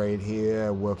sum up right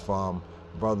here with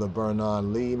Brother Bernard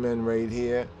Leeman right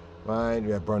here, right?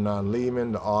 We have Bernard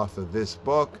Leeman, the author of this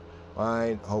book,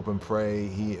 right? Hope and pray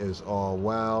he is all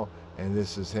well. And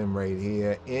this is him right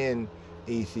here in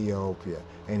Ethiopia.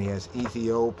 And he has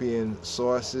Ethiopian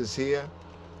sources here,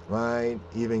 right?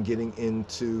 Even getting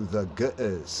into the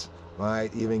Gu'as,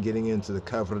 right? Even getting into the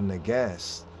Covenant of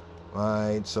Guests,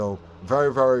 right? So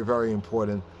very, very, very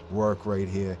important work right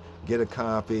here. Get a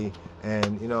copy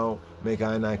and, you know, make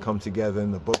I and I come together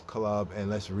in the book club and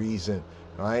let's reason,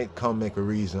 right? Come make a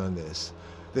reason on this.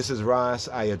 This is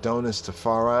Rasiadonis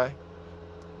Tafari,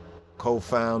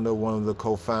 co-founder, one of the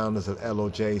co-founders of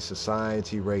LOJ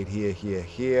Society right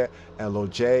here,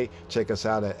 LOJ. Check us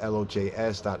out at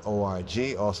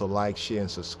lojs.org. Also like, share, and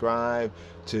subscribe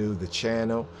to the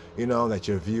channel, you know, that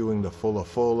you're viewing the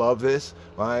full of this,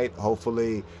 right?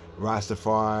 Hopefully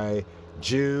Rastafari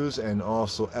Jews and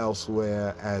also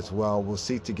elsewhere as well. We'll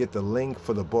seek to get the link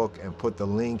for the book and put the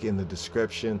link in the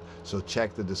description. So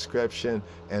check the description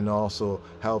and also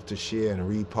help to share and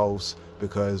repost,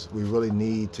 because we really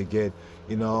need to get,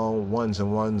 you know, ones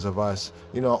and ones of us,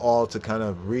 you know, all to kind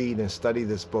of read and study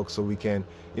this book so we can,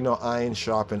 you know, iron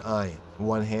sharpen iron.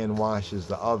 One hand washes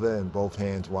the other and both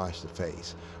hands wash the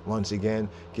face. Once again,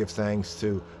 give thanks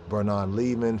to Bernard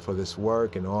Leeman for this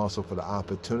work and also for the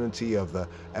opportunity of the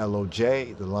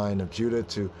LOJ, the Lion of Judah,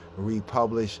 to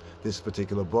republish this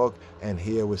particular book. And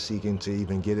here we're seeking to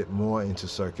even get it more into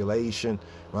circulation,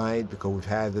 right? Because we've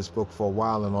had this book for a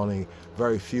while and only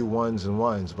very few ones and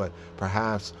ones, but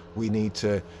perhaps we need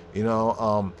to, you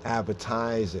know,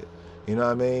 advertise it. You know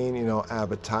what I mean? You know,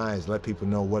 advertise, let people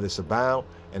know what it's about,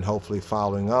 and hopefully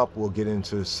following up, we'll get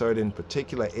into certain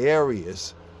particular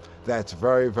areas that's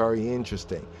very, very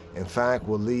interesting. In fact,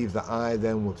 we'll leave the eye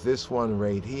then with this one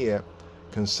right here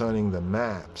concerning the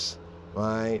maps,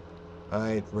 right?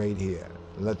 Right here.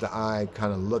 Let the eye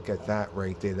kind of look at that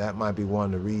right there. That might be one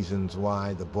of the reasons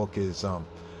why the book is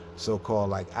so-called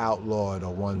like outlawed,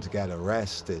 or ones got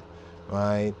arrested,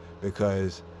 right?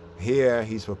 Because here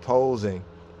he's proposing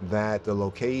that the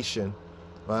location,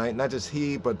 right, not just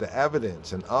he, but the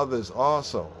evidence and others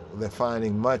also, they're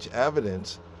finding much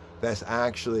evidence that's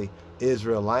actually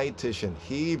Israelitish and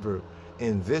Hebrew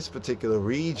in this particular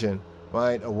region,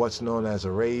 right, of what's known as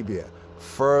Arabia,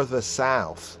 further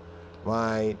south,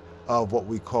 right, of what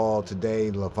we call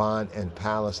today Levant and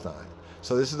Palestine.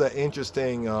 So this is an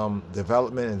interesting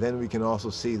development, and then we can also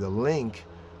see the link,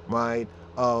 right,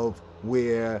 of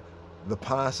where the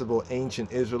possible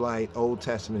ancient Israelite Old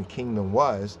Testament kingdom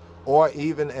was, or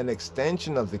even an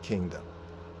extension of the kingdom,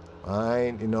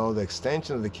 right? You know, the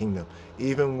extension of the kingdom.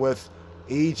 Even with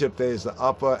Egypt, there's the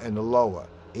upper and the lower.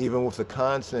 Even with the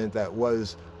continent that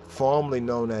was formerly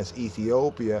known as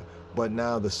Ethiopia, but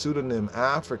now the pseudonym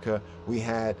Africa, we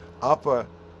had upper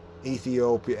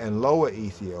Ethiopia and lower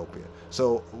Ethiopia.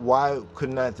 So why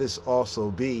could not this also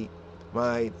be,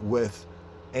 right, with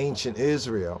ancient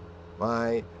Israel,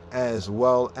 right, as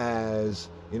well as,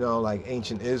 you know, like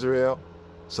ancient Israel?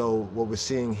 So what we're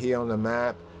seeing here on the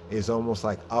map is almost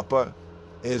like upper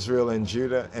Israel and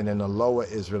Judah, and then the lower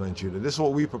Israel and Judah. This is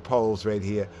what we propose right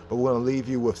here, but we're going to leave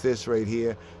you with this right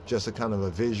here, just a kind of a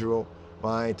visual,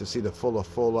 right, to see the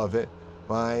full of it,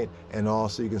 right, and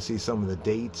also you can see some of the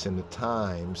dates and the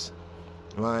times,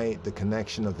 right, the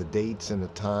connection of the dates and the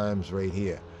times right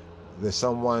here. There's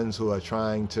some ones who are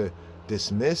trying to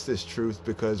dismiss this truth,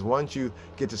 because once you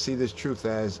get to see this truth,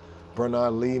 as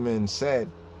Bernard Leeman said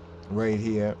right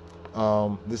here,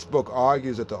 this book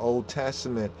argues that the Old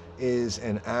Testament is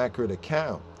an accurate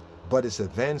account, but its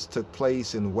events took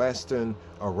place in Western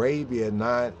Arabia,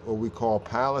 not what we call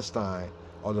Palestine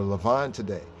or the Levant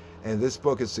today. And this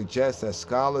book suggests that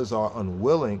scholars are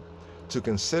unwilling to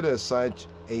consider such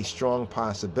a strong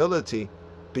possibility,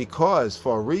 because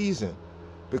for a reason,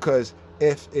 because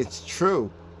if it's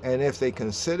true, and if they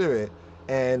consider it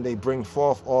and they bring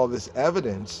forth all this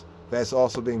evidence that's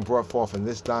also being brought forth in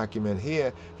this document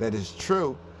here that is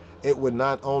true, it would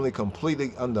not only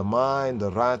completely undermine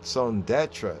the ratzon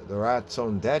d'etre,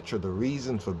 the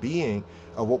reason for being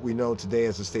of what we know today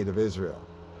as the State of Israel,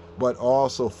 but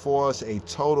also force a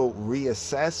total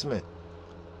reassessment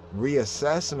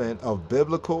of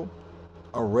biblical,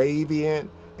 Arabian,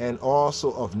 and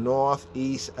also of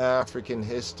Northeast African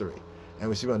history. And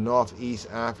we see about Northeast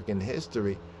African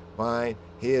history, right?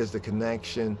 Here's the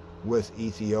connection with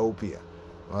Ethiopia,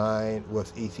 right?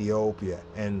 With Ethiopia,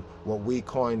 and what we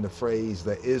coined the phrase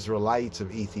the Israelites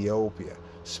of Ethiopia,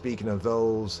 speaking of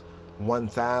those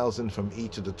 1,000 from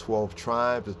each of the 12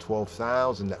 tribes, the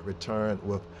 12,000 that returned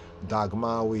with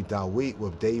Dagmawi Dawit,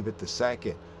 with David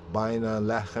II, Baina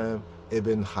Lechem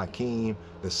ibn Hakim,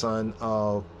 the son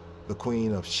of the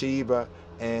Queen of Sheba,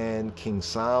 and King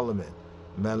Solomon,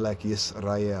 Melech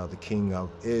Yisrael, the king of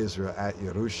Israel,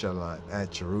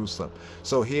 at Jerusalem.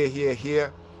 So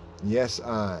here, yes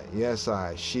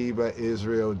I, Sheba,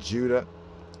 Israel, Judah,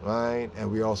 right?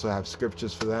 And we also have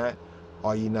scriptures for that.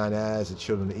 Are ye not as the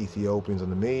children of the Ethiopians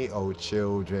unto me, O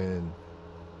children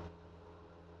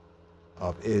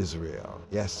of Israel?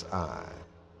 Yes I.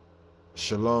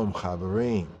 Shalom,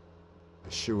 Chaverim.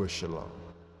 Yeshua Shalom.